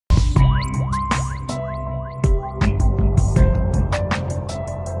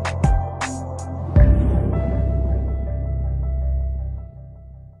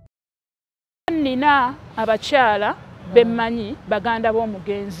nina abakyala bemmanyi baganda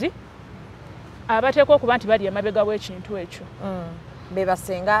b'omugenzi abateekwa okuba nti bali emabega w'ekintu ekyo. Be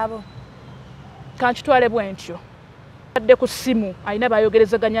Basenga abo? Kankitwale bwe ntyo. Adde ku ssimu alina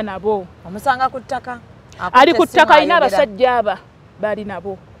bayogerezaganya nabo. Omusanga ku ttaka? Ali ku ttaka alina abasajja aba bali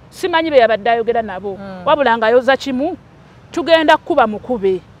nabo. Simanyi be yabadde ayogera nabo. Wabula ng'ayoza kimu tugenda kuba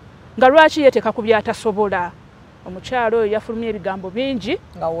mukube. Nga lwaki yeeteka ku byatasobola. Omukyalo oyo yafulumya ebigambo bingi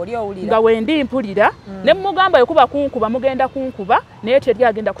nga wendi mpulira ne mugamba yokuba kunkuba mugenda kunkuba naye teri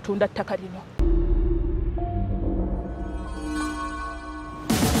agenda kutunda ttaka lino.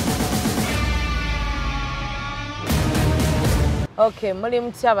 Okay, muli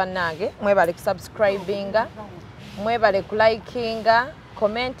mutya bannange, mwebale kusubscribinga, mwebale kulikinga,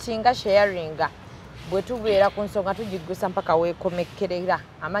 commentinga, sharinga. Bwe tubeera ku nsonga tugigusa mpaka weekomekerera.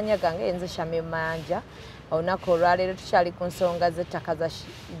 Amanya gange nze Shame Manja. Olunaku olwaleero tukyali ku nsonga z'ettaka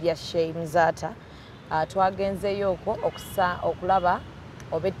lya Sheikh Muzaata. Twagenzeyo okwo okulaba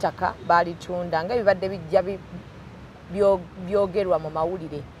oba ettaka baalitunda ng'ebibadde bijja byogerwa mu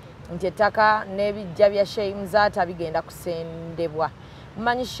mawulire nti ettaka n'ebijja bya Sheikh Muzaata bigenda kusendebwa.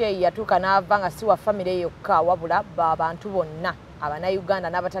 Mumanyi Sheikh yatuuka n'ava nga si wa famire yokka wabula abantu bonna Abannayuganda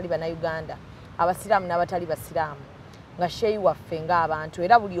n'abatali Bannayuganda, Abasiraamu n'abatali Basiraamu, nga Sheikh waffe ng'abantu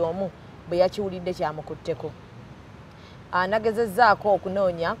era buli omu bwe yakiwulidde kyamukutteko. Nagezezzaako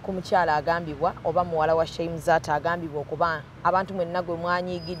okunoonya ku mukyala agambibwa oba muwala wa Sheikh Muzaata agambibwa okuba abantu mwenna gwe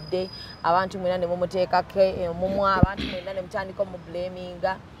mwanyigidde, abantu mwenna ne mumuteekako omumwa, abantu mwenna ne mutandika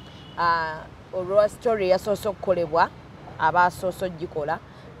omubulaminga olwa story yasoose okukolebwa abaasoose ogikola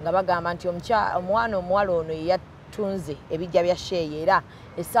nga bagamba nti omwana omuwala ono yatunze ebijja bya Sheikh era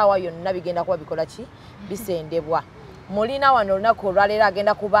essaawa yonna bigenda kuba bikola ki bisendebwa. Mulina wano olunaku olwaleero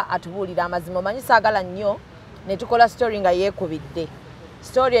agenda kuba atubuulira amazima. Omanyi saagala nnyo ne tukola story nga yeekubidde.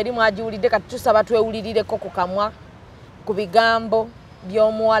 Story eri mwagiwulidde kati tusaba twewulirireko ku kamwa ku bigambo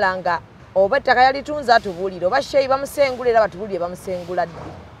by'omuwala nga oba ettaka yalitunze atubuulire oba Sheikh bamusengula era batubuulire bamusengula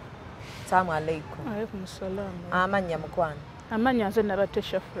ddi. Assalamu alaikum. Alaikum salaam. Amanya mukwano? Amanya nze nabatte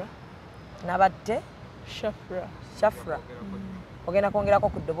Shafra. Nabatte? Shafra. Ogenda kwongerako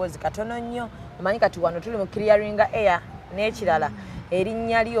ku ddoboozi katono nnyo. Omanyi kati wano tuli mu clearing air n'ekirala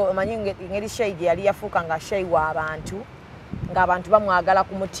erinnya lyo omanyi ngeri Sheikh yali yafuuka nga Sheikh w'abantu ng'abantu bamwagala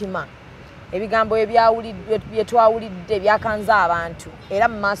ku mutima. Ebigambo bye twawulidde byakanza abantu era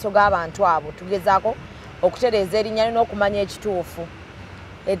mu maaso g'abantu abo tugezaako okutereeza erinnya lyo n'okumanya ekituufu.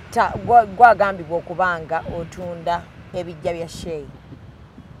 Gwagambibwa okubanga otunda ebijja bya Sheikh.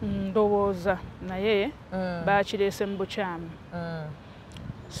 Ndowooza naye baakireese mu bukyamu.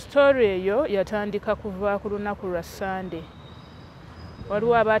 Story eyo yatandika kuva ku lunaku lwa Sunday.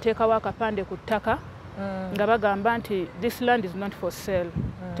 Waliwo abaateekawo akapande ku ttaka nga bagamba nti this land is not for sale.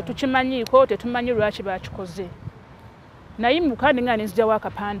 Tetukimanyiiko, tetumanyi lwaki baakikoze. Nayimuka nga nenzigyawo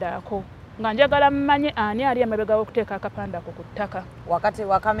akapande ako nga njagala mmanye ani ali emabega w'okuteeka akapande ako ku ttaka. Wakati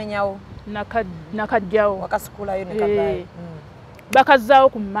wakamenyawo? Nakajjawo. Wakasukulayo ne kavaayo. Bakazzaawo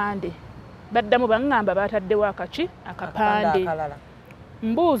ku Monday. Baddamu baŋŋamba baataddewo akapande.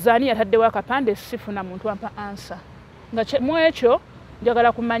 Mbuuza ani yataddewo akapande sifuna muntu ampa ansa. Nga mu ekyo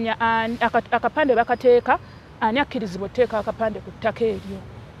njagala kumanya akapande bakateeka ani akkirizibwa otteeka akapande ku ttaka eryo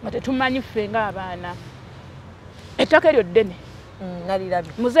nga tetumanyi ffe ng'abaana. Ettaka eryo ddene.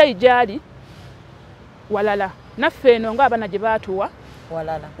 Nalirabye. Muzeeyi gyali walala. Naffe eno ng'abaana gye baatuwa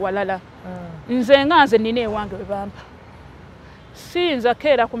walala. Nze nga nze nnina ewange we bampa. Siyinza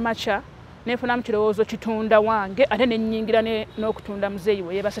keera ku makya nefunamu kirowoozo kitunda wange ate nennyingira n'okutunda muzeeyi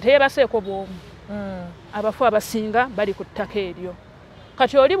we yeebase teyeebaseeko bw'omu. Abafu abasinga bali ku ttaka eryo.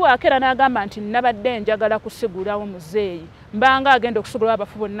 Kati oli bw'akeera n'agamba nti nabadde njagala kusigulawo muzeeyi mbanga agenda okusigulawo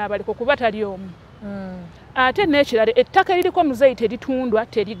abafu bonna abaliko kuba tali omu. Ate n'ekirala ettaka eririko muzeeyi teritundwa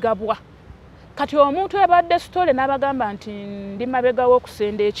terigabwa. Kati omuntu yabadde sitole n'abagamba nti ndi mabega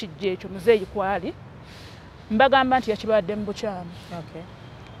w'okusenda ekijja ekyo muzeeyi kwali mbagamba nti yakibadde mu bukyamu.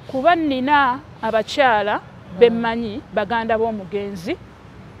 Kuba nina abakyala bemmanyi baganda b'omugenzi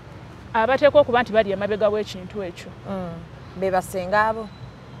abateekwa okuba nti bali emabega w'ekintu ekyo. Be Basenga abo?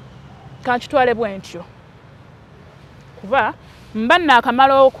 Kankitwale bwe ntyo. Kuba mba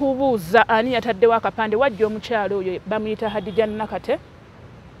naakamala okubuuza ani yataddewo akapande wajja omukyala oyo bamuyita Hadija Nakate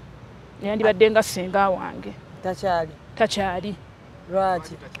yandibadde nga ssenga wange. Takyali.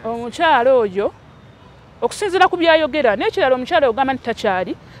 Lwaki? Omukyala oyo okusinziira ku byayogera n'ekirala omukyala ogamba nti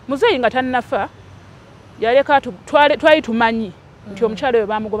takyali muzeeyi nga tannafa yaleka twali tumanyi nti omukyala oyo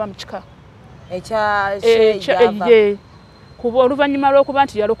baamugoba mu kika kuba oluvannyuma lw'okuba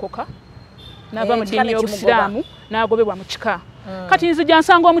nti yalokoka n'ava mu ddiini y'Obusiraamu n'agobebwa mu kika kati nzija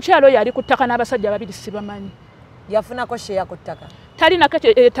nsanga omukyalo oyo ali ku ttaka n'abasajja babiri sibamanyi yafunako sheya ku ttaka talina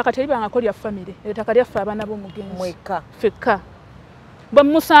ettaka teribangako lya famire ettaka lyaffe abaana b'omugenzi mwekka fekka bwe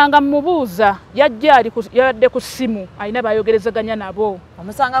musanga mubuuza yadde ku ssimu alina bayogerezaganya nabo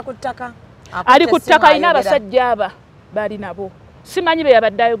omusanga ku ttaka ali ku ttaka alina abasajja aba bali nabo simanyi be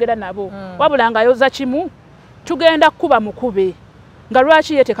yabadde ayogera nabo wabula ng'ayoza kimu tugenda kuba mukube nga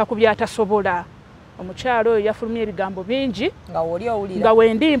lwaki yeteeka ku byatasobola omukyalo oyo yafulumya ebigambo bingi nga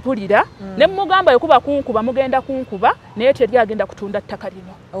wendi mpulira ne mugamba yokuba kunkuba mugenda kunkuba naye teri agenda kutunda ttaka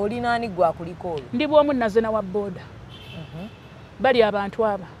lino olinaani gwakuliko olwo ndi bwomu nazena wa booda bali abantu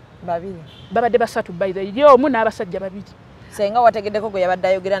aba babiri babadde basatu bayiza ye omu n'abasajja babiri senga wategeddeko gwe yabadde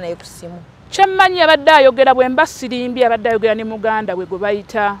ayogera naye ku ssimu kyemmanyi yabadde ayogera bwe mba sirimbi yabadde ayogera ne muganda we gwe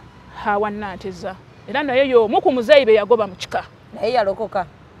bayita hawannanteza era naye y'omu ku muzeeyi be yagoba mu kika naye yalokoka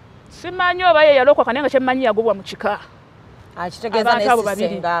simanyi oba ye yalokoka naye nga kyemmanyi yagobwa mu kika akitegeeza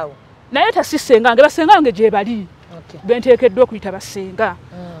nesisengaawo naye tasisengange basengange gye bali benteekeddwa okuyita basenga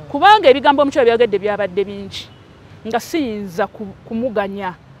kubanga ebigambo omukyalo byagedde byabadde bingi nga siyinza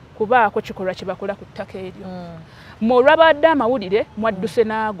kumuganya kubaako kikolwa kye bakola ku ttaka eryo mwolwabadde amawulire mwadduse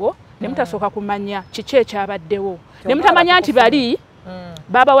naago ne mutasooka kumanya kiki ekyabaddewo ne mutamanya nti bali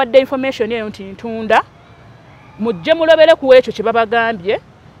babawadde information eyo nti ntunda mujje mulobere ku ekyo kye babagambye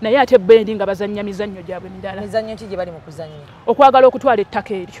naye ate bendi nga bazannya mizannyo gyabwe mirala mizannyo ki gye bali mu kuzannya okwagala okutwala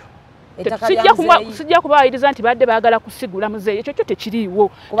ettaka eryo sijja kubaayiriza nti badde baagala kusigula muzeeyi ekyo kyo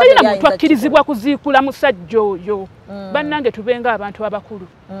tekiriiwo talina muntu akkirizibwa kuziikula musajja oyo bannange tubenga abantu abakulu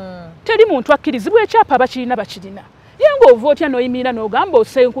teri muntu akkirizibwa ekyapa abakirina bakirina ye ng'ova otya n'oyimirira n'ogamba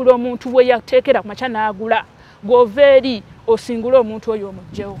osenkula omuntu we yateekera ku makya n'agula gw'ova eri osingule omuntu oyo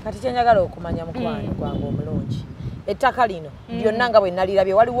omugjewo kati kyenjagala okumanya mukwano gwange omulungi ettaka lino byonna nga bwe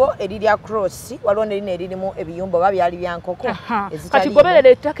nalirabye waliwo erirya cross waliwo nerino eririmu ebiyumba oba byali byankoko kati goberera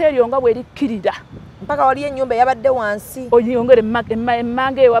ettaka eryo nga bwerikkirira mpaka waliyo ennyumba eyabadde wansi oyongere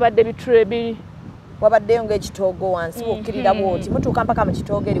emmanga eyo wabadde bitrebiri wabaddeyo ng'ekitoogo wansi bwokkirira bwoti mutuuka mpaka mu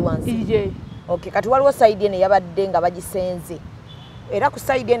kitoogo eri wansi okay kati waliwo sayidi eno eyabadde nga bagisenze era ku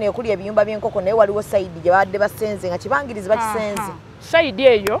sayidi eno ekuli ebiyumba by'enkoko naye waliwo sayidi gye babadde basenze nga kibangirizi bakisenze sayidi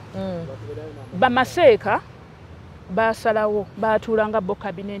eyo bamaseeka basalawo batuulanga bo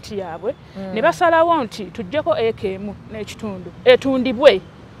kabineti yaabwe ne basalawo nti tujjeko ekemu n'ekitundu etundibwe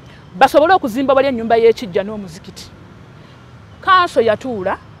basobole okuzimba wali ennyumba y'ekijja n'omuzikiti kanso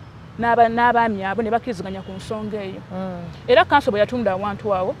yatuula n'abaami abo ne bakkiriziganya ku nsonga eyo era kanso bwe yatunda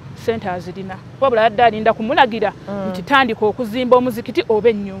awantu awo sente azirina wabula yadde alinda kumulagira nti tandika okuzimba omuzikiti oba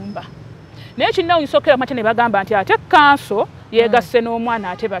ennyumba naye kinnawo nsokera kumate ne bagamba nti ate kanso yeegasse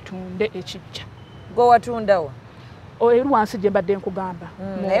n'omwana ate batunde ekijja gwe watundawo eri wansi gye mbadde nkugamba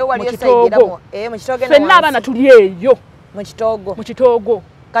mu kitoogo ffenna abaana tuli eyo mu kitoogo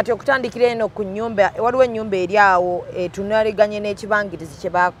kati okutandikira eno ku nnyumba waliwo ennyumba eri awo etunaliganye n'ekibangirizi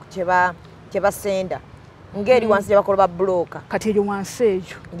kye basenda ng'eri wansi gye bakola babulooka kati eyo wansi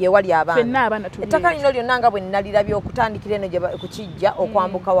eyo gye wali abaana ffenna abaana tuli ettaka lino lyonna nga bwe nalirabye okutandikira eno ku kijja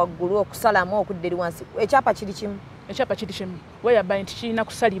okwambuka waggulu okusalamu okudda eri wansi ekyapa kiri kimu ekyapa kiri kimu weyaba nti kirina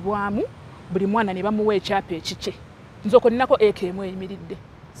kusalibwamu buli mwana ne bamuwa ekyapa ekikye nze okolinako ekemu eyimiridde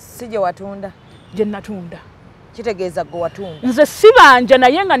si gye watunda gye natunda kitegeeza gwe watunda nze sibanja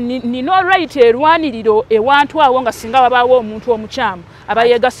naye nga nina olwayita erwaniriro ewantu awo nga singa wabaawo omuntu omukyamu aba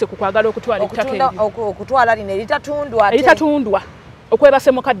yeegasse ku kwagala okutwala ettaka eryo okutwala lino eritatundwa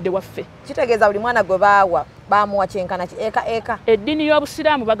okwebase mukadde waffe kitegeeza buli mwana gwe baawa bamuwa kyenkana eka eddiini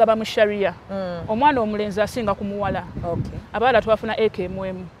y'obusiraamu bagaba mu sharia omwana omulenzi asinga ku muwala abawala twafuna eka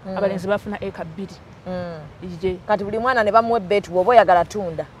emu abalenzi bafuna eka bbiri kati buli mwana ne bamuwa ebbeetu bw'oba oyagala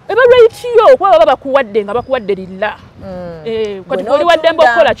tunda eba lwayitiyo kuba baba bakuwadde nga bakuwadde lilla kati oliwaddemba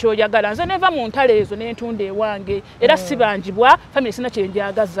okukola kyoyagala nze neva mu ntalo ezo n'entunda ewange era sibangibwa famire sina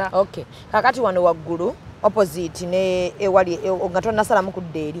kyenjagaza kakati wano waggulu opposite ne ewali nga tonnasalamu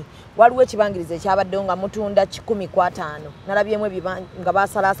kudda eri waliwo ekibangirizo ekyabaddewo nga mutunda 1,500 nalabyemu nga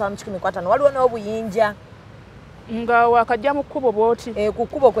basalaasala mu 1,500 waliwo n'obuyinja nga wakajja mu kkubo bwoti ku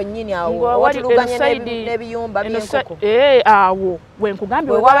kkubo kwennyini awo watuluganye n'ebiyumba by'enkoko awo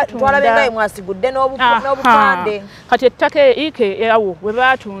wenkugambye twalabengaye mwasigudde n'obupande kati ettaka ike awo we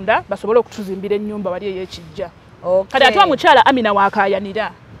baatunda basobole okutuzimbira ennyumba wali ey'ekijja kati ate omukyala Amina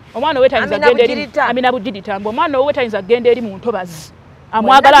waakayanira omwana owetayinza genda eri Amina Bugiritambo omwana owetayinza genda eri mu ntobazi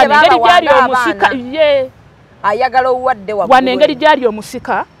amwagala engeri gyali omusika ye ayagala owuwadde wano engeri gyali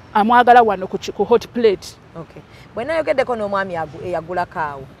omusika amwagala wano ku hot plate bwe nayogeddeko n'omwami eyagulako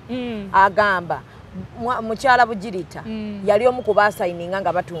awo agamba mukyala Bugirita yali omu ku baasayininga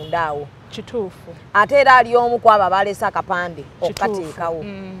nga batunda awo kituufu ate era ali omu kwabo abalesa akapande okateekawo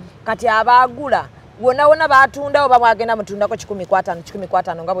kati abaagula wonna batundawo bamwagenda mutundako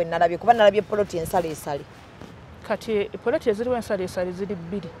 1,500 nga bwe nalabye kuba nalabye poloti ensaleesale kati poloti eziriwo ensaleesale ziri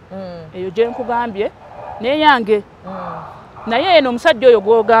 2 eyo gye nkugambye neyange naye eno omusajja oyo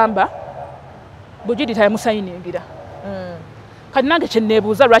gw'ogamba Bujirita yamusayiningira kati nange kye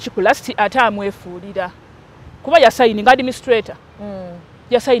neebuuza lwaki ku lasti ate amwefuulira kuba yasayininga administrator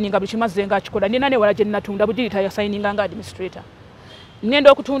yasayininga buli kimaze nga akikola nina ne wala gye natunda Bujirita yasayininga nga administrator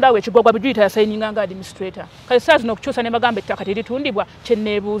ngenda okutundawo ekigwagwa Bujirita yasayininga nga administrator kati saa zino okukyusa ne bagamba ettaka teritundibwa kye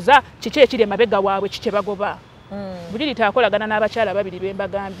neebuuza kiki ekiri emabega waabwe kiki bagoba Bujirita akolagana n'abakyala babiri be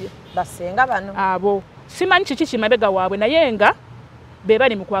mbagambye Basenga bano abo simanyi kiki kimabega waabwe naye nga be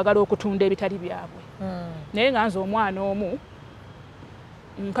bali mu kwagala okutunda ebitali byabwe naye nga nze omwana omu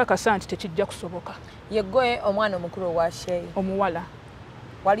nkakasa nti tekijja kusoboka yeggwe omwana omukulu owa Sheyi omuwala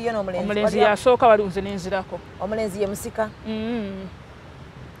waliyo n'omulenzi omulenzi yasooka walunze n'enzirako omulenzi ye musika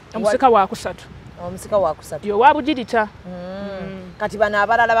omusika wakusatu omusika wakusatu yo wa Bujirita kati bano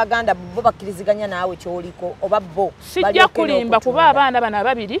abalala baganda bo bakkiriziganya naawe kyoliko oba bo sijja kulimba kuba abaana bano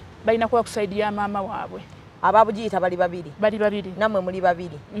ababiri balina kuba kusaidiya maama waabwe aba Bujirita bali babiri namwe muli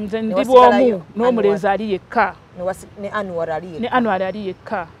babiri nze ndi bwomu n'omulenzi ali yekka ne Anwar ali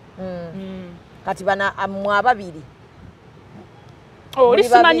yekka kati bana mwa babiri oli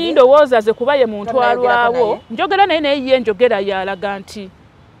simanyi ndowooza ze kuba ye muntu alwawo njogera naye ye njogera yalaga nti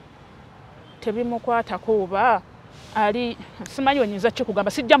tebimukwatako oba ali simanyi onyinza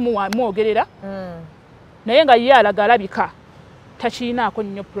kikugamba sijja mwogerera naye nga ye alaga alabika takiinaako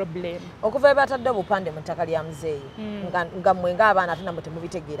nnyo problem okuva batadde obupande mu ttaka lya muzeeyi nga mmwe ng'abaana ate namwe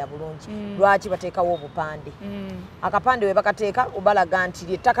temubitegeera bulungi lwaki bateekawo obupande akapande we bakateeka obalaga nti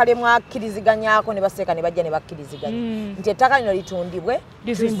ly'ettaka lye mwakkiriziganyako ne baseeka ne bajja ne bakkiriziganya nti ettaka lino litundibwe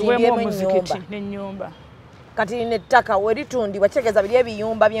lizimbibwemu omuzikiti n'ennyumba kati n'ettaka we litundibwa kitegeeza biri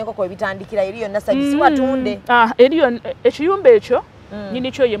ebiyumba by'enkoko ebitandikira eri yonna sayidi si watunde eriyo ekiyumba ekyo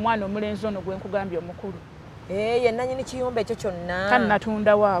nyini kyo ye mwana omulenzi ono gwe nkugambye omukulu yenna nyini kiyumba ekyo kyonna kati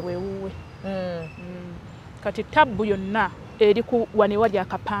natunda waabwe ewuwe kati tabbu yonna eri ku wane wali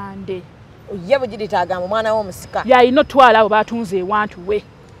akapande ye Bujirita agamba omwana w'omusika yalina otwala abo batunze ewantu we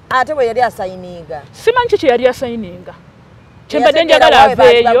ate bwe yali asayininga simanyi kiki yali asayininga kyembadde njagala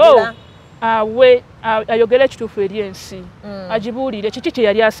aveeyo awe ayogera ekituufu eri ensi agibuulire kiki kye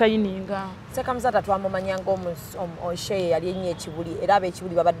yali asayininga Seka Muzaata twamumanya ng'Osheyi yali ennyo ekibuli era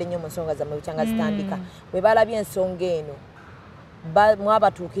ab'ekibuli babadde nnyo mu nsonga zammwe bukyanga zitandika bwe balabye ensonga eno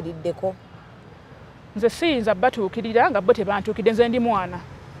mwabatuukiriddeko nze siyinza batuukirira nga bo tebantuukidde nze ndi mwana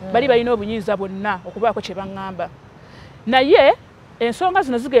bali balina obuyinza bwonna okubaako kye baŋŋamba naye ensonga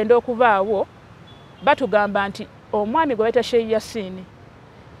zino zigenda okubaawo batugamba nti omwami gwe bayita Sheyi Yasini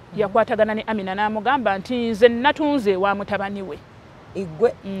yakwatagana ne Amina n'amugamba nti nze natunze wa mutabani we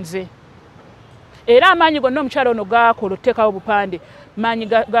igwe nze era amaanyi gonna omukyala ono gaakola oteekawo obupande maanyi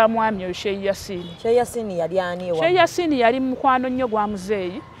ga mwami oyo Sheyi Yasini yali ani ewa Sheyi Yasini yali mukwano nnyo gwa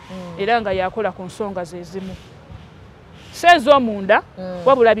muzeeyi era nga yakola ku nsonga ze zimu seez'omunda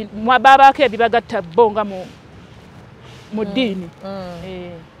wabula babaako ebibagatta bo nga mu ddiini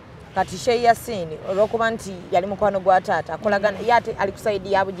kati Sheyi Yasini olw'okuba nti yali mukwano gwa taata akolagana ye ate ali ku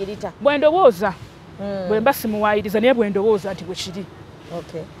sayidi ya Bujirita bwe ndowooza bwe mba simuwaayiriza naye bwe ndowooza nti bwe kiri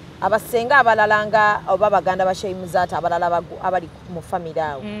abasenga abalala nga oba baganda ba Sheyi Muzaata abalala abali mu famire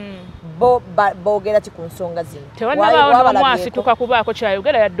awo bo boogera ki ku nsonga zino tewannabaawo n'omwasituka kubaako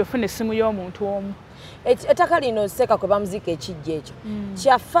kyayogera yadde ofuna essimu y'omuntu omu ettaka lino Seeka kwe bamuziika ekijja ekyo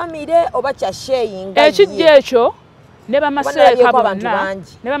kya famire oba kya Sheyi nga ekijja ekyo ne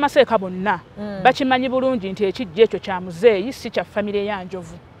bamaseeka bonna bakimanyi bulungi nti ekijja ekyo kya muzeeyi si kya famire ya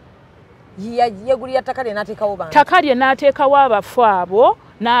Njovu yegulira ttaka lye n'ateekawo bantu ttaka lye n'ateekawo abafu abo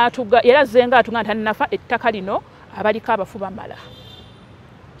era Zenga atunga ntanafa ettaka lino abaliko abafu bamala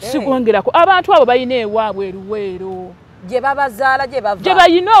sikwongerako abantu abo balina ewaabwe eruweero gye babazaala gye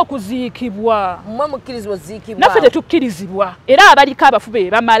balina okuziikibwa mmwe mukkirizibwa oziikibwa naffe tetukkirizibwa era abaliko abafu be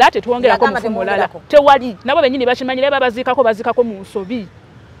bamala tetwongerako mufu mulala tewali nabo bennyini bakimanyire baziikako mu nsobi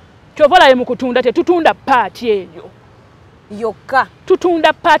kyova olabe mu kutunda tetutunda paati eyo yokka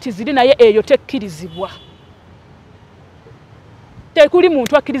tutunda paati ziri naye eyo tekkirizibwa tekuli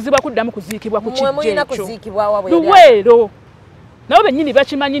muntu akkirizibwa kuddamu kuziikibwa ku kijja ekyo luweero nabo bennyini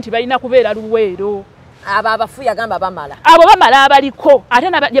bakimanyi nti balina kubeera luweero abo abafu yagamba bamala abo bamala abaliko ate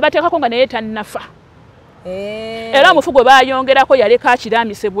gye bateekako nga naye tannafa era omufu gwe bayongerako yaleka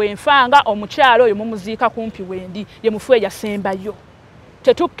akiraamise bwenfanga omukyalo oyo mumuziika kumpi wendi ye mufu eyasembayo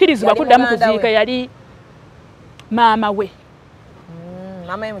tetukkirizibwa kuddamu kuziika yali maama we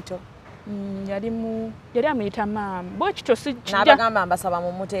maama ye muto yali amuyita maama bwekityo si n'abagamba mbasaba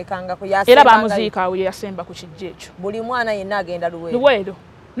mumuteekanga ku era bamuziika awo yasemba ku kijja ekyo buli mwana yenna agenda luweero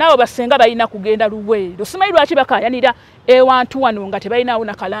naawe basenga balina kugenda luweero simanyi lwaki bakayanira ewantu wano nga tebalinawo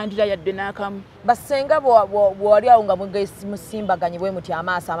nakalandira yadde n'akamu basenga bw'wali awo nga musimbaganye bwe muti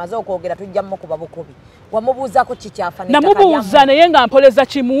amaaso amaze okwogera tujja mukuba bukubi wamubuuzako kikyafa namubuuza naye nga mpoleza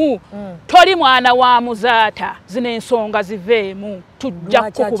kimu toli mwana wa Muzaata zino ensonga ziveemu tujja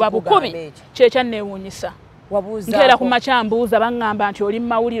kukuba bukubi kyekyanneewuunyisa nkeera ku makya mbuuza baŋŋamba nti oli mu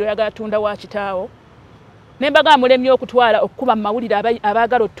mawulire oyagala tunda wa kitaawo ne mbaga mulemye okutwala okukuba mu mawulire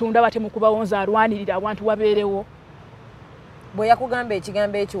abaagala ottunda bate mukubawonza alwanirira abantu wabeerewo bwe yakugamba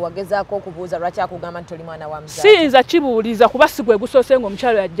ekigambo ekyo wagezaako okubuuza lwaki akugamba nti toli mwana wa Muzaata siyinza kibuuliza kuba si gwe gusoose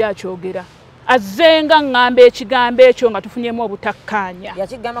ng'omukyalo yajja akyogera azzenga ŋŋamba ekigambo ekyo nga tufunyemu obutakkaanya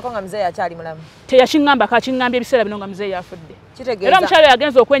yakigambako nga muzeeyi akyali mulamu teyakiŋŋambako akiŋŋambye ebiseera bino nga muzeeyi afudde era omukyalo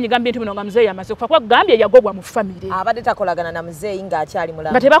yagenza okwenyiga bintu bino nga muzeeyi amaze kufa kuba gambye yagobwa mu famire abadde takolagana na muzeeyi ng'akyali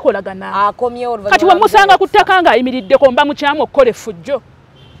mulamu nga tebakolagana akomyewo kati wamusanga ku ttaka ng'ayimiriddeko mba mukyamu okukola effujjo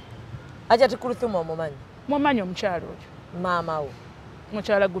aja tikulutuma omumanyi mumanyi omukyalo oyo maama wo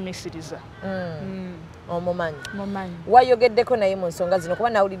mukyala gumisiriza omumanyi mumanyi wayogeddeko naye mu nsonga zino kuba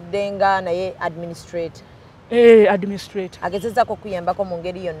nawulidde nga naye administrator administrator agezezzaako okuyambako mu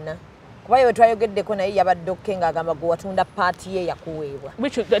ngeri yonna kuba yewe twayogeddeko naye yabadde okke ng'agamba gwe watunda paati ye yakuweebwa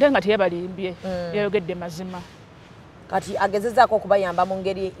ate nga teyabalimbye yayogedde mazima kati agezezzaako okubayamba mu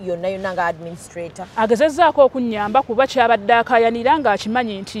ngeri yonna yonna nga administrator agezezzaako okunyamba kuba kyabadde akayanira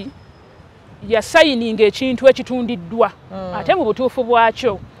ng'akimanyi nti yasayininga ekintu ekitundiddwa ate mu butuufu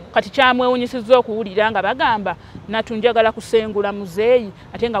bwakyo kati kyamwewunyisizza okuwulira nga bagamba natunjagala kusengula muzeeyi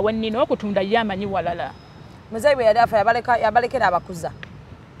ate nga wennina okutunda ye amanyi walala muzeeyi bwe yali afa yabalekera abakuza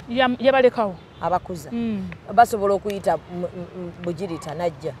yabalekawo abakuza basobola okuyita bugirita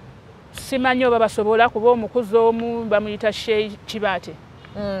najja simanyi oba basobola kuba omukuzi omu bamuyita Sheyi Kibaate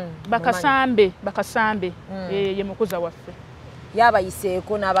bakasambe ye mukuza waffe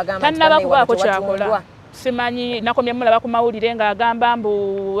yabayiseeko n'abagamba tannabakubaako kyakola simanyi nakomye mulaba ku mawulire ng'agamba mbu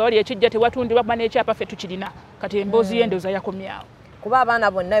oli ekijja tewatundibwa kuba n'ekyapa ffe tukirina kati emboozi y'endooza yakomyawo kuba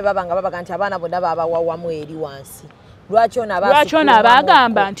abaana bonna bwe babanga babaga nti abaana bonna babawawamu eri wansi lwaki ono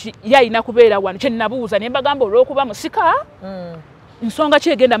abaagamba nti ye alina kubeera wano kye nnabuuza ne mbagamba olw'okuba musika nsonga ki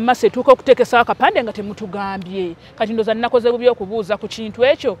egenda mu maaso etuuka okuteekesa akapande nga temutugambye kati ndooza nnakoze bubi okubuuza ku kintu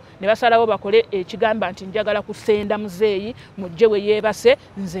ekyo ne basalawo bakole ekigamba nti njagala kusenda muzeeyi mujje we yeebase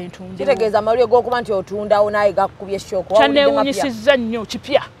nze ntundewo kitegeeza amawulire g'okuba nti otundawo naye gakukubye shoko kyanneewunyisizza nnyo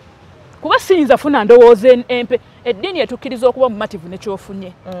kipya kuba siyinza funa ndowooza empe eddiini etukkiriza okuba mumativu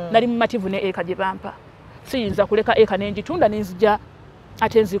nekyofunye nali mumativu ne eka gye bampa siyinza kuleka eka nenjitunda nenzija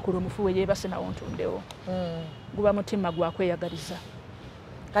ate nzikula omufu we yeebase nawo ntundewo guba mutima gwakweyagaliza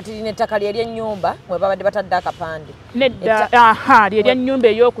kati lino ettaka ly'ennyumba mwe babadde batadde akapande nedda ly'ennyumba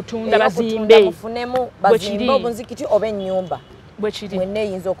ey'okutunda bazimbe mufunemu bazimbe obunzikiti oba ennyumba bwe kiri mwenna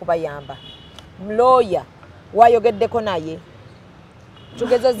eyinza okubayamba looya wayogeddeko naye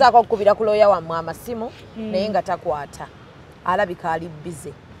tugezezzaako okukubira ku looya wammwe amasimu naye nga takwata alabika ali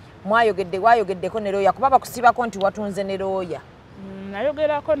bize wayogeddeko ne looya kuba bakusibako nti watunze ne looya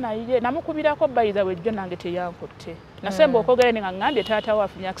nayogerako naye namukubirako bayiza wejjo nange teyankutte nasemba okwogera nga ŋŋambye taata we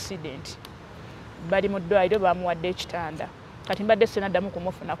afunye accident bali mu ddwaliro bamuwadde ekitanda kati mbadde sinaddamu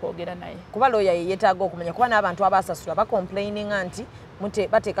kumufuna kwogera naye kuba looya ye yeetaaga okumanya kuba n'abantu abasasula bakomplaininga nti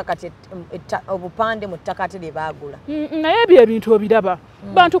bateeka kati obupande mu ttaka ate lye baagula naye ebyo ebintu obiraba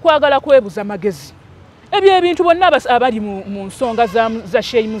bantu kwagala kwebuza magezi ebyo ebintu bonna abali mu nsonga za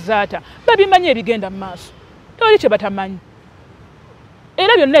Sheyi Muzaata babimanyi ebigenda mu maaso toli kye batamanyi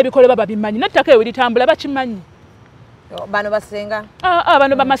era byonna ebikolebwa babimanyi n'ettaka ewe litambula bakimanyi bano basenga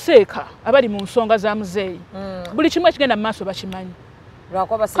bano bamaseeka abali mu nsonga za muzeeyi buli kimu ekigenda mu maaso bakimanyi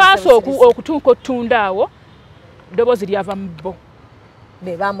kaasa okutuuka ottunda awo ddoboozi lyava mu bbo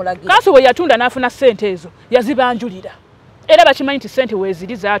kaasa we yatunda n'afuna ssente ezo yazibanjulira era bakimanyi nti ssente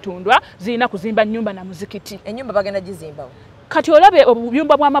weeziri zaatundwa zirina kuzimba nnyumba na muzikiti ennyumba bagenda gizimbawo kati olabe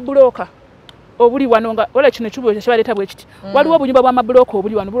obuyumba bw'amabulooka obuli wano nga wala kino kibulo kyabaleeta bwe kiti waliwo obuyumba bw'amabulooka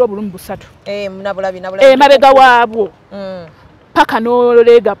obuli wano bulwa bulumu busatu mabega waabwo paka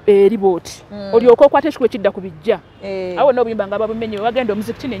n'olega eribooti olyoka okwata ekikuba ekidda ku bijja awo n'obuyumba nga babumenye wagenda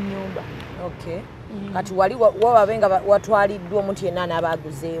omuzikiti n'ennyumba kati wali wababe nga watwaliddwa omuntu yenna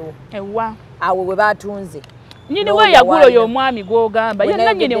n'abaaguzeewo ewa awo we baatunze nnyini we yagula oyo omwami gw'ogamba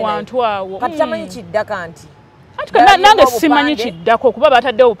yenna nnyini wantu awo kati tamanyi kiddaka nti nange simanyi kiddako kuba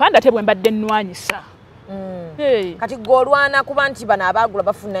bataddewo obupande ate bwe mbadde nnwanyisa kati gw'olwana kuba nti bano abaagula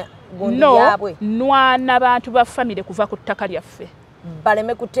bafuna gundi yaabwe nwana bantu ba famire kuva ku ttaka lyaffe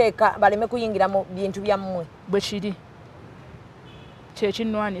baleme kuyingira mu bintu byammwe bwe kiri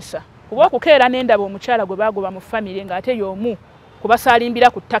kyekinnwanisa kuba okukeera n'endaba omukyala gwe baagoba mu famire ng'ate y'omu kubasalimbira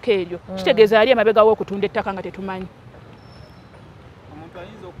ku ttaka eryo kitegeeza yali emabega w'okutunda ettaka nga tetumanyi. Omuntu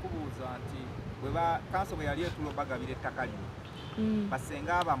ayinza okubuuza nti kanso bwe yali etulo bagabira ettaka lino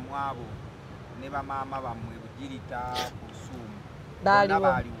basenga abammwe abo ne bamaama bammwe Bugirita Busuumu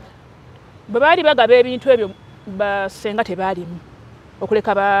baaliwo bwe baali bagaba ebintu ebyo basenga tebaalimu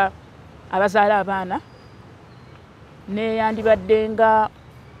okuleka abazaala abaana neyandibadde nga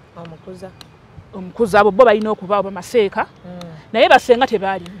omukuza abo bo balina okubaawo bamaseeka naye basenga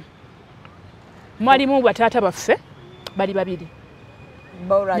tebaalimu. Mwalimu bataata baffe bali babiri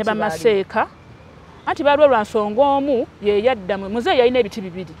ne bamaseeka anti baaliwo lwa nsonga omu ye yaddamu muzeeyi yalina ebiti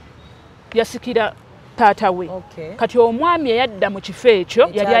bibiri yasikira taata we kati omwami eyadda mu kifo ekyo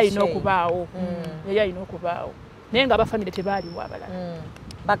yali alina okubaawo naye nga abafamire tebaaliwo abalala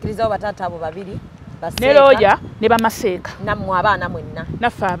bakkirizawo bataata abo babiri ne looya ne bamaseeka nammwe abaana mwenna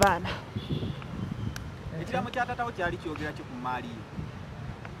naffe abaana. Ekiramu kya taata wo kyali kyogera ki ku maali ye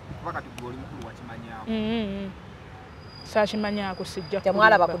kuba kati gwe oli mukulu wakimanyaawo? Saakimanyaako sijja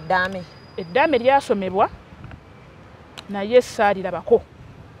temwalaba ku ddaame? Eddaame lyasomebwa naye saalirabako.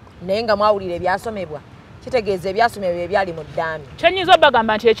 Naye nga mwawulira ebyasomebwa kitegeeza ebyasomebwa ebyali mu ddaame. Kyenyiza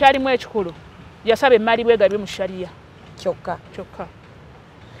obagamba nti ekyalimu ekikulu yasaba emmali bwegabye mu shaliya kyokka.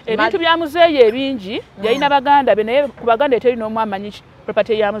 Ebintu bya muzeeyi ebingi yalina baganda be naye ku baganda eteri n'omu amanyi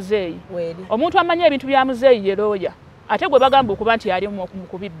property ya muzeeyi. Omuntu amanyi ebintu bya muzeeyi ye looya ate gwe bagamba okuba nti yali mu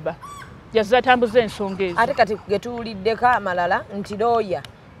kubibba yazza atambuza ensonga ezo. Ate kati getuwuliddeko amalala nti looya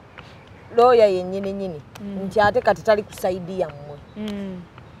yennyini nti ate kati tali ku sayidi yammwe.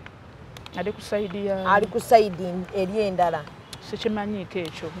 Ali ku sayidi eri endala. Sikimanyiiko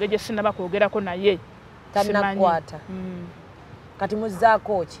ekyo ngegye sinaba kwogerako naye tannakwata. Kati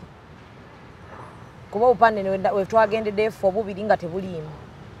muzzaako ki? Kuba obupande we twagendedde ffe obubiri nga tebuliimu.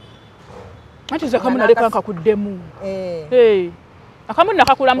 Anti ze akamu naleka nkakuddemu. Akamu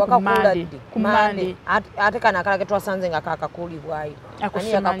nakakulamu ku Mande. Ate kano akalala ke twasanze nga kakakuulibwayo.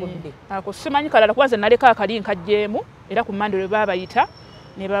 Ani yakakudde? Ako simanyi kalala kuba nze naleka akali nkajjeemu era ku Mande lwe baabayita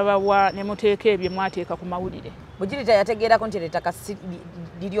ne babawa ne muteeka ebyo mwateeka ku mawulire. Bugirita yategeerako nti ettaka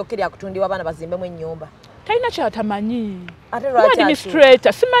liryoke lyakutundibwa abaana bazimbemu ennyumba. Talina kyatamanyi.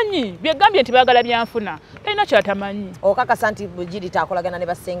 Administrator simanyi byegambye nti baagala byanfuna. Talina kyatamanyi. Okakasa nti Bugirita akolagana ne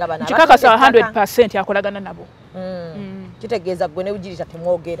Basenga bana. Kikakasa 100% akolagana nabo. Kitegeeza gwe ne Bugirita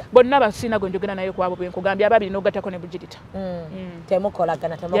temwogera. Bonna basina gwe njogera naye kwabo bwe nkugambye ababiri n'ogattako ne Bugirita.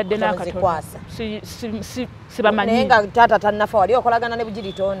 Temukolagana temuzikwasa. Sibamanyi. Naye nga taata tannafa wali okolagana ne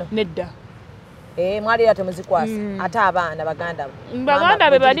Bugirita ono? Nedda. Mwalira temuzikwasa ate abaana baganda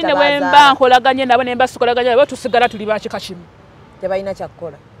be bali ne wemba nkolaganye nabo ne mbasikolaganye nabo tusigala tuli bakika kimu tebalina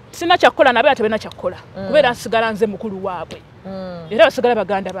kyakkola. Sina kyakkola nabo ate balina kyakkola kubeera nsigala nze mukulu waabwe era basigala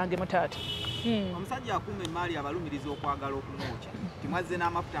baganda bange mutaata. Omusajja akuuma emaali abalumiriza okwagala okumwokya timwazze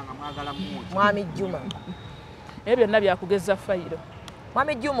n'amafuta nga mwagala mmwokya. Mwami Juma ebyo byonna byakugeza fayiro.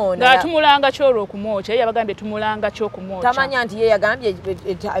 Mwami Juma ono tumulanga kyolwo okumwokya ye yabagambye tumulanga kyokumwokya. Tamanya nti ye yagambye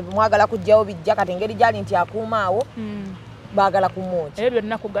mwagala kujjawo bijja kati engeri gyali nti akuumaawo baagala kumwokya. Ebyo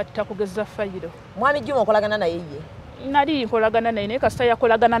byonna kugatta kugeza fayiro. Mwami Juma okolagana naye ye? Nali nkolagana naye naye kasita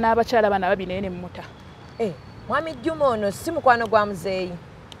yakolagana n'abakyala bana babiri naye ne mmuta. Mwami Juma ono si mukwano gwa muzeeyi?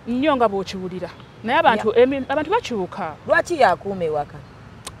 Nnyo nga bw'okiwulira naye abantu bakyuka. Lwaki yakuuma ewaka?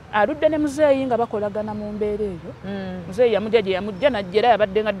 Aludde ne muzeeyi nga bakolagana mu mbeera eyo. Muzeeyi yamujja gye yamujja najja era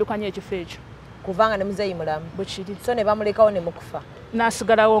yabadde nga addukanya ekifo ekyo. Kubanga ne muzeeyi mulamu? Bwe kiri. So ne bamulekawo ne mukufa?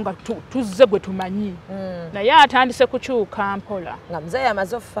 N'asigalawo nga tuzze gwe tumanyi. Naye atandise kukyuka mpola. Nga muzeeyi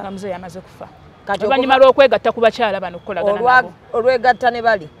amaze okufa? Nga muzeeyi amaze kufa. Oluvannyuma lw'okwegatta ku bakyala bano okukolagana nabo. Olwegatta ne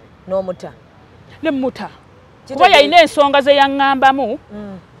bali n'omuta? Ne mmuta. Kuba yalina ensonga ze yaŋŋambamu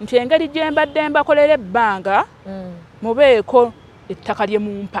nti engeri gye mbadde mbakolera ebbanga mubeeko ettaka lye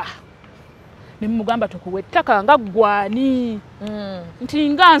mumpa. Ne mugamba tukuwa ettaka nga gwani nti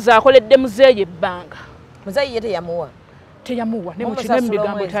nga nze akoledde muzeeyi ebbanga. Muzeeyi ye teyamuwa? Teyamuwa ne mukine mu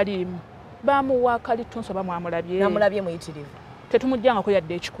bigambo taliimu. Baamuwa kalitunso bamwamulabye. Namulabye muyitirivu? Tetumujjangako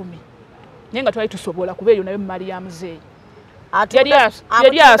yadde 10 naye nga twali tusobola kuba eyo nayo mu maali ya muzeeyi.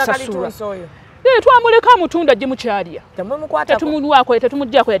 Yali asasulwa. Twamuleka amutunda gye mukyalya. Tetumulwako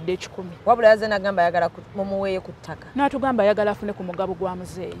tetumuggyako yadde 10. Wabula yazze n'agamba ayagala mumuweeyo ku ttaka. N'atugamba ayagala afune ku mugabo gwa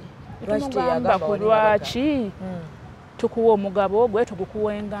muzeeyi. Tumugamba ku lwaki tukuwa omugabo gwe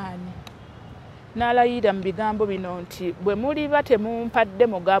tugukuwengaani. N'alayira mu bigambo bino nti bwe muliba temumpadde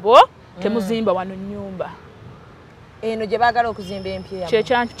mugabo temuzimba wano nnyumba. eno gye baagala okuzimba empya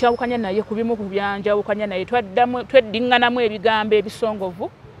kyawukanya naye ku bimu ku byanjawukanya naye tweddinganamu ebigambo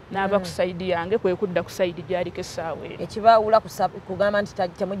ebisongovu n'ava ku sayidi yange kwe kudda ku sayidi gy'aliko essaawa eri ekibaawula kugamba nti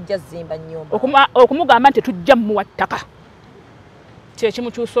temujja zimba nnyumba okumugamba nti tujja mmuwa ttaka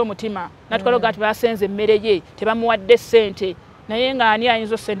kyekimukyusa omutima natukaloga nti basenze emmere ye tebamuwadde ssente naye ng'ani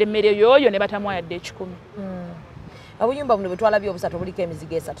ayinza osenda emmere yoyo ne batamwayadde 10. obuyumba buno bwe twalabye obusatu buliko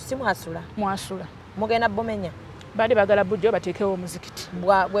emizigo 3 si mwasula mugenda bumenya baali bagala bujjo bateekewo omuzikiti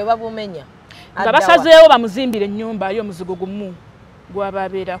bwe babumenya nga basazeewo bamuzimbire ennyumba yo omuzigo gumu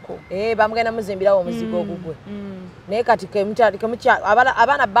gwababeerako bamugenda muzimbirawo omuzigo ogugwe naye kati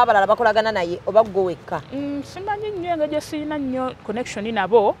abaana baabalala bakolagana naye oba gwe wekka simanyi nnyo engeri gye sirina nnyo connection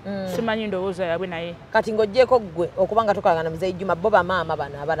nabo simanyi ndowooza yabwe naye kati ng'oggyeko ggwe okuba nga tokolagana muzeeyi Juma bo bamaama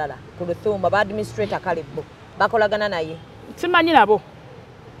bano abalala ku Luthumba ba administrator kale bo bakolagana naye simanyi nabo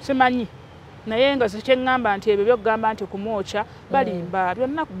simanyi naye nga kyeŋŋamba nti ebyo byokugamba nti kumwokya balimba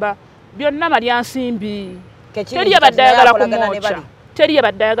byonna malyansimbi teri yabadde ayagala kumwokya teri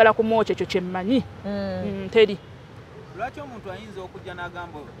yabadde ayagala kumwokya ekyo kyemmanyi teri lwaki omuntu ayinza okujja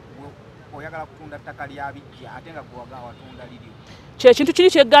n'agamba oyagala kutunda ttaka lya bijja ate nga gwewaga watunda liriwo kyekintu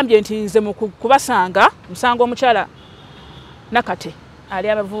kiri kyeggambye nti nze mu kubasanga musanga omukyala nakate ali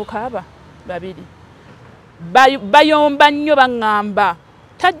abavubuka aba 2 bayomba nnyo baŋŋamba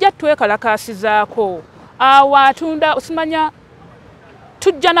tajja twekalakasizaako awo atunda osimanya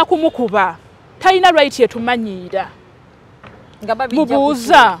tujja na kumukuba talina right yetumanyiira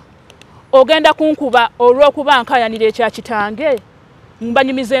mubuuza ogenda kunkuba olw'okuba nkayanira ekya kitange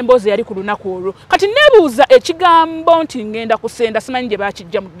mbanyumiza emboozi yali ku lunaku olwo kati nebuuza ekigambo nti ngenda kusenda simanyi gye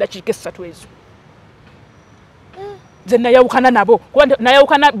bakijja mu ddakiika 3 ezo nze nayawukana nabo kuba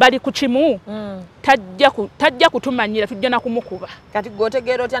nayawukana bali ku kimu tajja kutumanyira tujja na kumukuba kati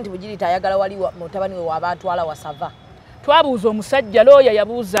gwotegeera otya nti Bugirita ayagala wali mutabani we wabatwala wasava twabuuza omusajja looya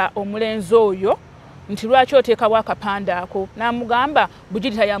yabuuza omulenzi oyo nti lwaki oteekawo akapande ako n'amugamba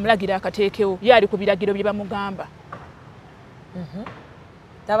Bugirita yamulagira akateekewo ye ali ku biragiro bye bamugamba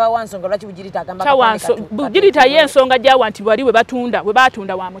tabawansonga lwaki Bugirita agamba Bugirita ye ensonga gyawa nti wali we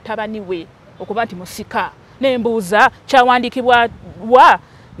batunda wa mutabani we okuba nti musika nembuuza kyawandiikibwa wa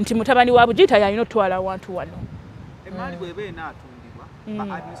nti mutabani wa Bugirita yalina otwala awantu wano emaali bw'eba enaatundibwa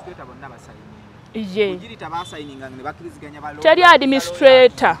ba administrator bonna ye Bugirita basayininga ne bakkiriziganya balonda teri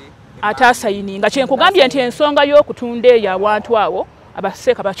administrator atasayininga kyenkugambye nti ensonga y'okutunda eyo awantu awo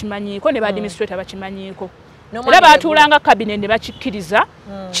abaseeka bakimanyiiko ne ba administrator bakimanyiiko era baatuulanga kabine ne bakikkiriza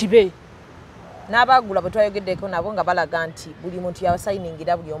kibe n'abagula bwe twayogeddeko nabo nga balaga nti buli muntu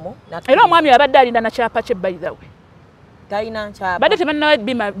yabasayiningira buli omu era omwami abadde alinda na kyapa kye by the way talina kyapa badde tebannawe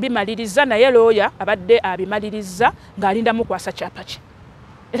bimaliriza naye looya abadde abimaliriza ng'alinda mukwasa kyapa kye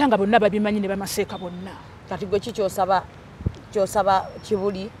era nga bonna babimanyi ne bamaseeka bonna kati gwe ki kyosaba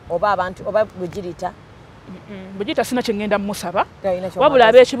Kibuli oba abantu oba Bugirita Bugirita sina kyengenda musaba wabula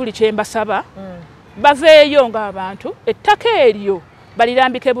ab'Ekibuli kyembasaba baveeyo ng'abantu ettaka eryo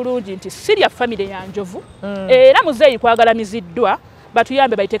balirambike bulungi nti sirya famire ya Njovu era muzeeyi kwagalamiziddwa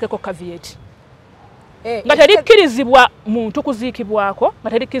batuyambe bayiteekeko caveat nga terikkirizibwa muntu kuziikibwako nga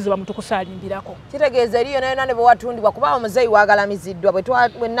terikkirizibwa muntu kusaalimbirako kitegeeza eriyo nayo ne bwe watundibwa kuba omuzeeyi waagalamiziddwa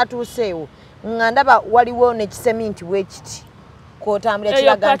bwe natuuseewo nga ndaba waliwo n'ekiseminti bwekiti kwotambula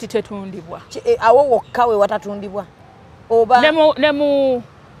kiraga kati tetundibwa awo wokka we watatundibwa oba ne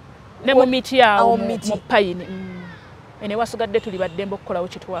mu miti awo mu payini ene wasigadde tuli baddembe okukolawo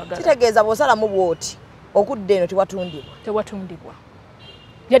kitwagala kitegeeza bw'osalamu bw'oti okudda eno tewatundibwa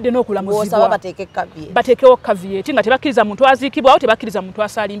yadde n'okulamuzibwa bateekewo caveat nga tebakkiriza muntu aziikibwawo tebakkiriza muntu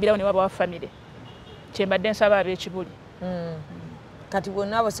asaalimbirawo ne waba wa famire kyembadde nsaba ab'Ekibuli kati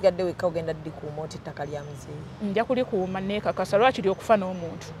bwonna abasigadde wekka ogenda ddikuuma oti ettaka lya muzeeyi nja kulikuuma neekakasa lwaki lyokufa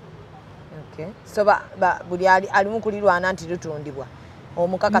n'omuntu so buli alimu kulirwana nti litundibwa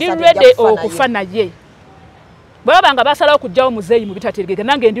omukakasa ndi ready okufa naye bwe baba nga basalawo okugyawo muzeeyi mu bitategeeka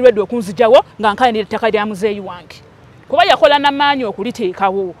nange ndi ready okunzijawo nga nkayanira ettaka lya muzeeyi wange kuba yakola n'amaanyi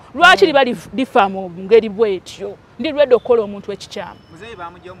okuliteekawo lwaki liba lifa mu ngeri bwetyo ndi ready okukola omuntu ekikyamu muzeeyi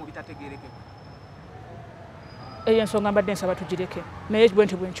bamugyawo mu bitategeerekeka eyo ensonga mbadde nsaba tugireke naye bwe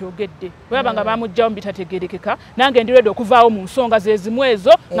nti bwe nkyogedde bwe baba nga bamugyawo mu bitategeerekeka nange ndi ready okuvaawo mu nsonga ze zimu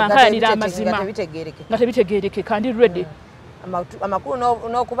ezo nga nkayanira amazima nga tebitegeerekeka ndi ready amakulu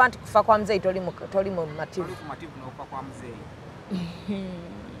n'okuba nti kufa kwa muzeeyi toli mu mativu n'okufa kwa muzeeyi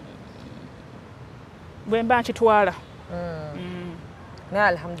bwe mba nkitwala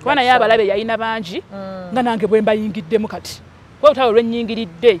kuba naye abalabe yalina bangi nga nange bwe mbayingiddemu kati kuba olutalo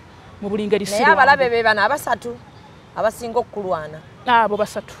lwennyingiridde mu buli ngeri naye abalabe be bano abasatu abasinga okukulwana abo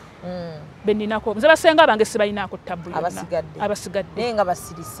basatu beninako nze basenga bange sibalinaako tabula abasigadde naye nga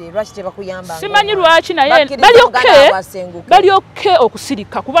basirise lwaki tebakuyamba simanyi lwaki naye bali oke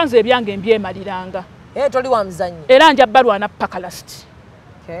okusirika kuba nze ebyange mbyemaliranga toli wa muzannyo era nja balwana paka lasiti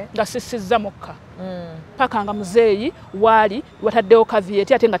nga sisizza mukka paka nga muzeeyi waali wataddewo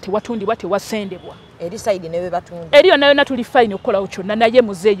kavieti ate nga tewatundibwa tewasendebwa eri side newe batunda eriyo nayo natuli fine okolawo kyonna naye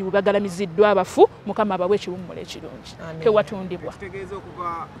muzeeyi bwebagalamiziddwa abafu mukama abawe ekiwummula ekirungi tewatundibwa kitegeeza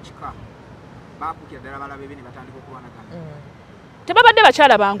okuva kika baakukira ddala balabe be ne batandika okulwanagana tebabadde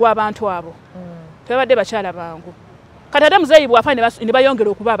bakyala bangu abantu abo tebabadde bakyala bangu kati ate muzeeyi bwafa ne bayongera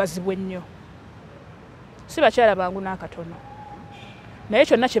okuba abazibu ennyo si bakyala bangu n'akatono naye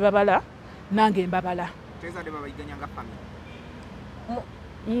kyonna kye babala nange mbabala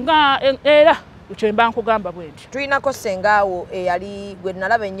nga era kye mba nkugamba bwe nti tulinako sengaawo eyali gwe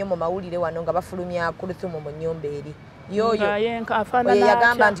nalaba ennyo mu mawulire wano nga bafulumya Kuluthumu mu nnyumba eri yoyo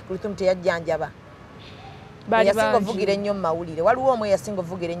yagamba nti Kuluthumu teyajjanjaba yasinga ovugira ennyo mu mawulire waliwo omu yasinga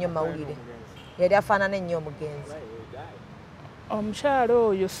ovugira ennyo mu mawulire yali afaanana ennyo omugenzi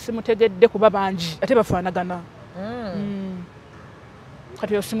omukyalo oyo simutegedde kuba bangi ate bafaanagana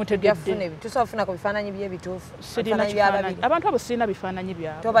kati yo simutegedde tusobola okufunako bifaananyi by'ebituufu abantu abo sirina bifaananyi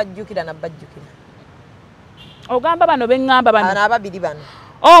byabwe tobajjukira nabbajjukira ogamba bano beŋŋamba bano ababiri bano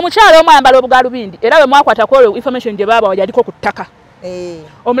omukyalo omu ayambala obugalubindi era bwe mwakwatako olwo information gye baaba yaliko ku ttaka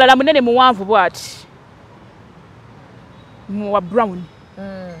omulala munene muwanvu bw'ati wa brown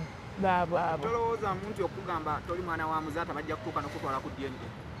tolowooza muntu okugamba toli mwana wa muzaata bajja kutuuka n'okutwala ku DNA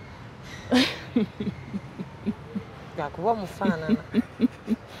gakuba omufaanana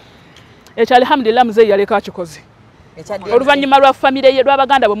ekyo alhamdulillah muzeeyi yaleka akikoze oluvannyuma lwa famire ye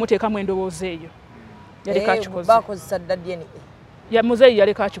lw'abaganda bwe muteekamu endowooza eyo yaleka akikoze bakozesa dda DNA ya muzeeyi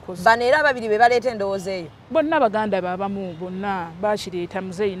yaleka akikoze bano era ababiri be baleeta endowooza eyo bonna abaganda babamu bonna bakireeta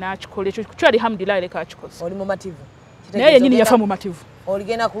muzeeyi n'akikola ekyo kyo alhamdulillah yaleka akikoze oli mumativu naye yennyini yafa mu mativu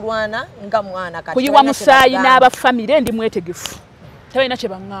oligenda kulwana nga mwana kati kuyiwa musaayi n'abafamire ndi mwetegefu tebalina kye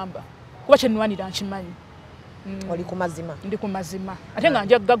baŋŋamba kuba kye nnwanira nkimanyi oli ku mazima ndi ku mazima ate nga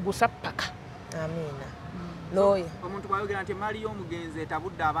nja gaggusa paka amiina looya omuntu bwayogera nti emaali y'omugenzi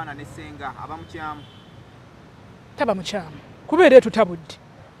etabudde abaana ne ssenga aba mukyamu taba mukyamu kubeera etutabudde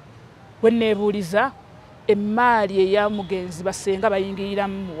we neebuuliza emaali ey'omugenzi basenga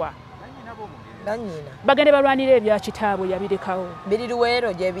bayingiriramu muwa bagende balwanira ebya kitaabwe yabirekawo biri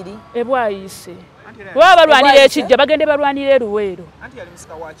Luweero gye biri ebwayise bwaba balwanira ekijja bagende balwanira eruweero anti yali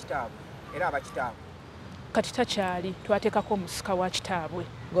musika wa kitaabwe era aba kitaabwe kati takyali twateekako omusika wa kitaabwe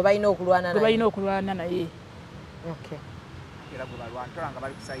gwe balina okulwana naye era gwe balwana nga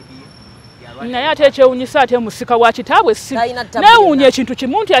bali kusaidiye naye ate ekyewunyisa ate omusika wa kitaabwe neewuunya ekintu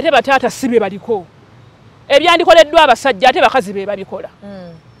kimu nti ate bataata si be baliko ebyandikoleddwa abasajja ate bakazi be babikola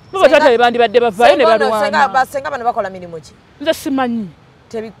bo bataata be bandibadde bavaayo ne balwana basenga bano bakola mirimu ki nze simanyi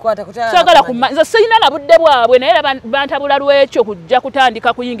tebikwata nze sirina na budde bwabwe naye era bantabula lwekyo kujja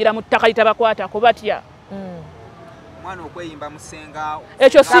kutandika kuyingira mu ttaka litabakwatako batya omwana okweyimba musenga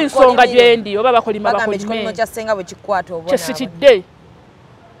ekyo si nsonga gyendi oba bakolima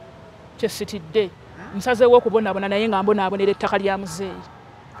kyesitidde nsazeewo okubonaabona naye nga mbonaabonera ettaka lya muzeeyi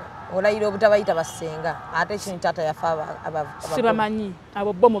olayira obutabayita basenga ate kino taata yafa sibamanyi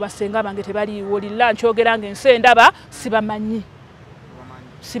abo bo mu basenga bange tebaliiwo lilla nkyogera nga ensi endaba sibamanyi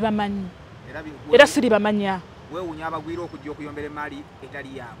era siribamanya weewuunya abagwira okujja okuyombera emaali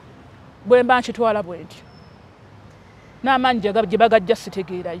etali yaabwe bwe mba nkitwala bwe ntyo n'amaanyi gye bagajja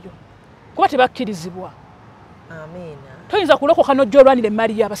sitegeerayo kuba tebakkirizibwa toyinza kulokoka n'ojja olwanira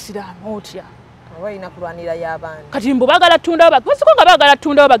emaali y'abasiraamu otya obalina kulwanira y'abaana kati mbu baagala ttundawo basiko nga baagala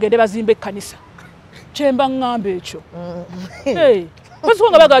ttundawo bagende bazimba ekkanisa kyemba ŋŋamba ekyo basiko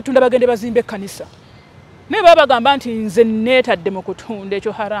nga baagala tunda bagende bazimba ekkanisa naye baba bagamba nti nze neetadde mu kutunda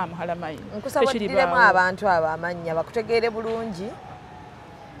ekyo haramu halamayini nkusabadiremu abantu abo amannya bakutegeere bulungi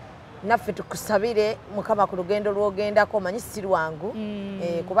naffe tukusabire mukama ku lugendo lwogendako omanyi si lwangu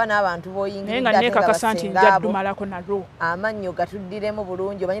kuba n'abantu boyingiridde nga nekakasa nti njaddumalako nalwo amannyo gatuddiremu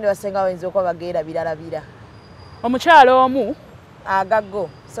bulungi omanyi ne basenga bayinza okuba bageera biralabira omukyalo omu agaggo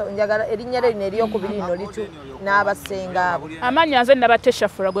so njagala erinnya lino eryokubiri lino litu n'abasenga abo amannya nze nabatte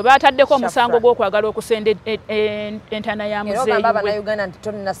shafura gwe baataddeko omusango gw'okwagala okusenda entaana ya muzeeyi bannayuganda nti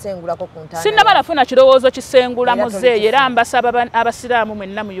tonasengulako ku ntaana sinnaba nafuna kirowoozo kisengula muzeeyi era mbasaba abasiraamu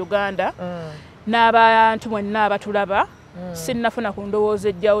mwenna mu uganda n'abantu mwenna abatulaba sinnafuna ku ndowoozo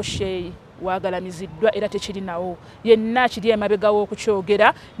ejjawo sheeyi waagalamiziddwa era tekirinawo yenna kiri emabega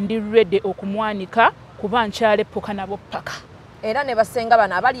w'okukyogera ndi ready okumwanika kuba nkyalepuka nabo paka era ne basenga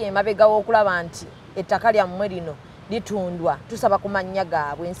bano abali emabega w'okulaba nti ettaka lyammwe lino litundwa tusaba kumanya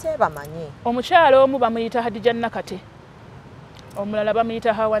gaabwe ensi bamanye. Omukyalo omu bamuyita Hadija Nakate, omulala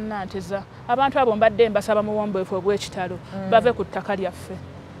bamuyita Hawa Nanteza. Abantu abo mbadde mbasaba muwombeefu obw'ekitalo bave ku ttaka lyaffe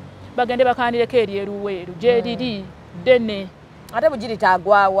bagende bakandireko eryeruweeru gye liri ddene. Ate Bugirita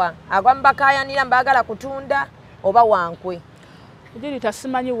agwawa agwa mbakayanira mbagala kutunda oba wankwe. Bugirita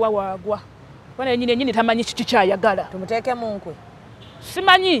simanyi wa waagwa wana nyini tamanyi kiki kyayagala tumuteeke mu nkwe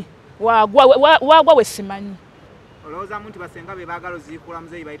simanyi waagwa we simanyi. Olowooza muntu Basenga be baagala ozikula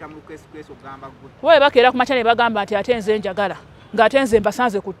muzeeyi bayita mu lukwesu okugamba gwe bwe bakeera ku makya ne bagamba nti ate nze njagala ng'ate nze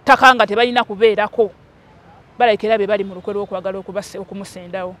mbasanze ku ttaka nga tebalina kubeerako balekera be bali mu lukwe lw'okwagala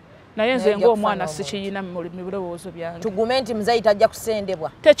okumusendawo naye nze ng'omwana sikiyina mu birowoozo byange. tugume nti muzeeyi tajja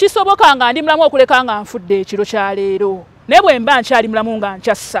kusendebwa tekisoboka nga ndi mulamu okuleka nga nfudde ekiro kya leero naye bwe mba nkyali mulamu nga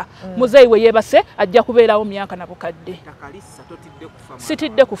nkyassa muzeeyi we yeebase ajja kubeerawo myaka na bukadde.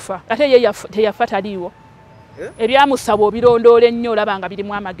 Sitidde kufa ate ye teyafa taliiwo. Ebyamusaba obirondoola ennyo olaba nga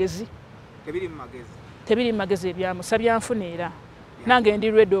birimu amagezi. Tebiri mu magezi ebyamusa byanfuna era nange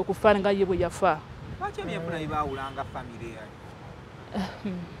ndi lwedde okufa nga ye bwe yafa.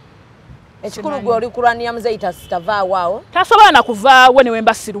 Ekikulu gwe oli kulwanira muzeeyi tavaawo awo. Tasobola na kuvaawo newe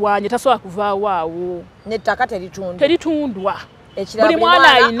mbasirwanye tasobola kuvaawo awo. N'ettaka teritundwa. Teritundwa. Buli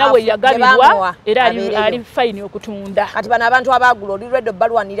mwana ayina we yagabirwa era ali fayini okutunda. Kati bano abantu abaagula oli lwedde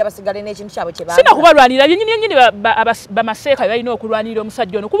balwanira basigale n'ekintu kyabwe kye sina kubalwanira yennyini bamaseeka balina okulwanira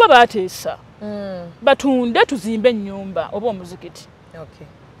omusajja ono kuba baateesa. Batunde tuzimbe ennyumba oba omuzikiti.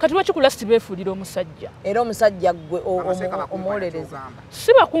 Kati lwaki si beefuulira omusajja. Era omusajja gwe omwolereza.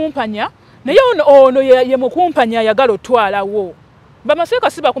 Si bakumpanya naye ono ye mukumpanya ayagala otwalawo. Bamaseeka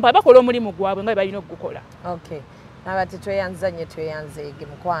si bakumpanya bakola omulimu gwabwe nga balina okugukola. Nabati tweyanzeege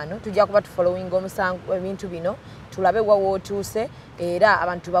mukwano tujja kuba tufollowing omusango ebintu bino tulabe wawo otuuse era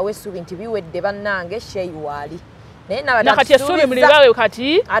abantu bawe essuubi nti biwedde bannange Sheiwali naye nakati essuubi mulibawe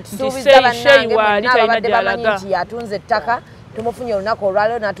kati Sheiwali talina gy'alaga nti atunze ettaka tumufunye olunaku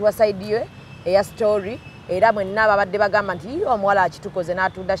olwaliro n'atuwa sayidi ye eya story era mwenna babadde bagamba nti omuwala akitukoze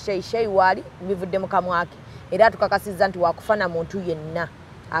n'atunda Sheiwali bivudde mu kamwake era tukakasizza nti wakufana muntu yenna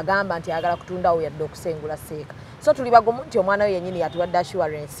agamba nti ayagala kutundawo yadde okusengula seeka. So tuli bagumu nti omwana we yennyini yatuwadde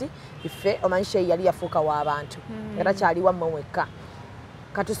assurance ife omanyi Shei yali yafuuka w'abantu era kyali wammwe mwekka.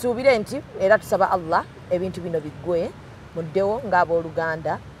 Katusuubire nti era tusaba Allah ebintu bino biggwe muddewo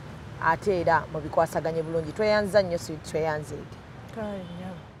ng'abooluganda ate era mubikwasaganye bulungi. Tweyanza nnyo tweyanzeege.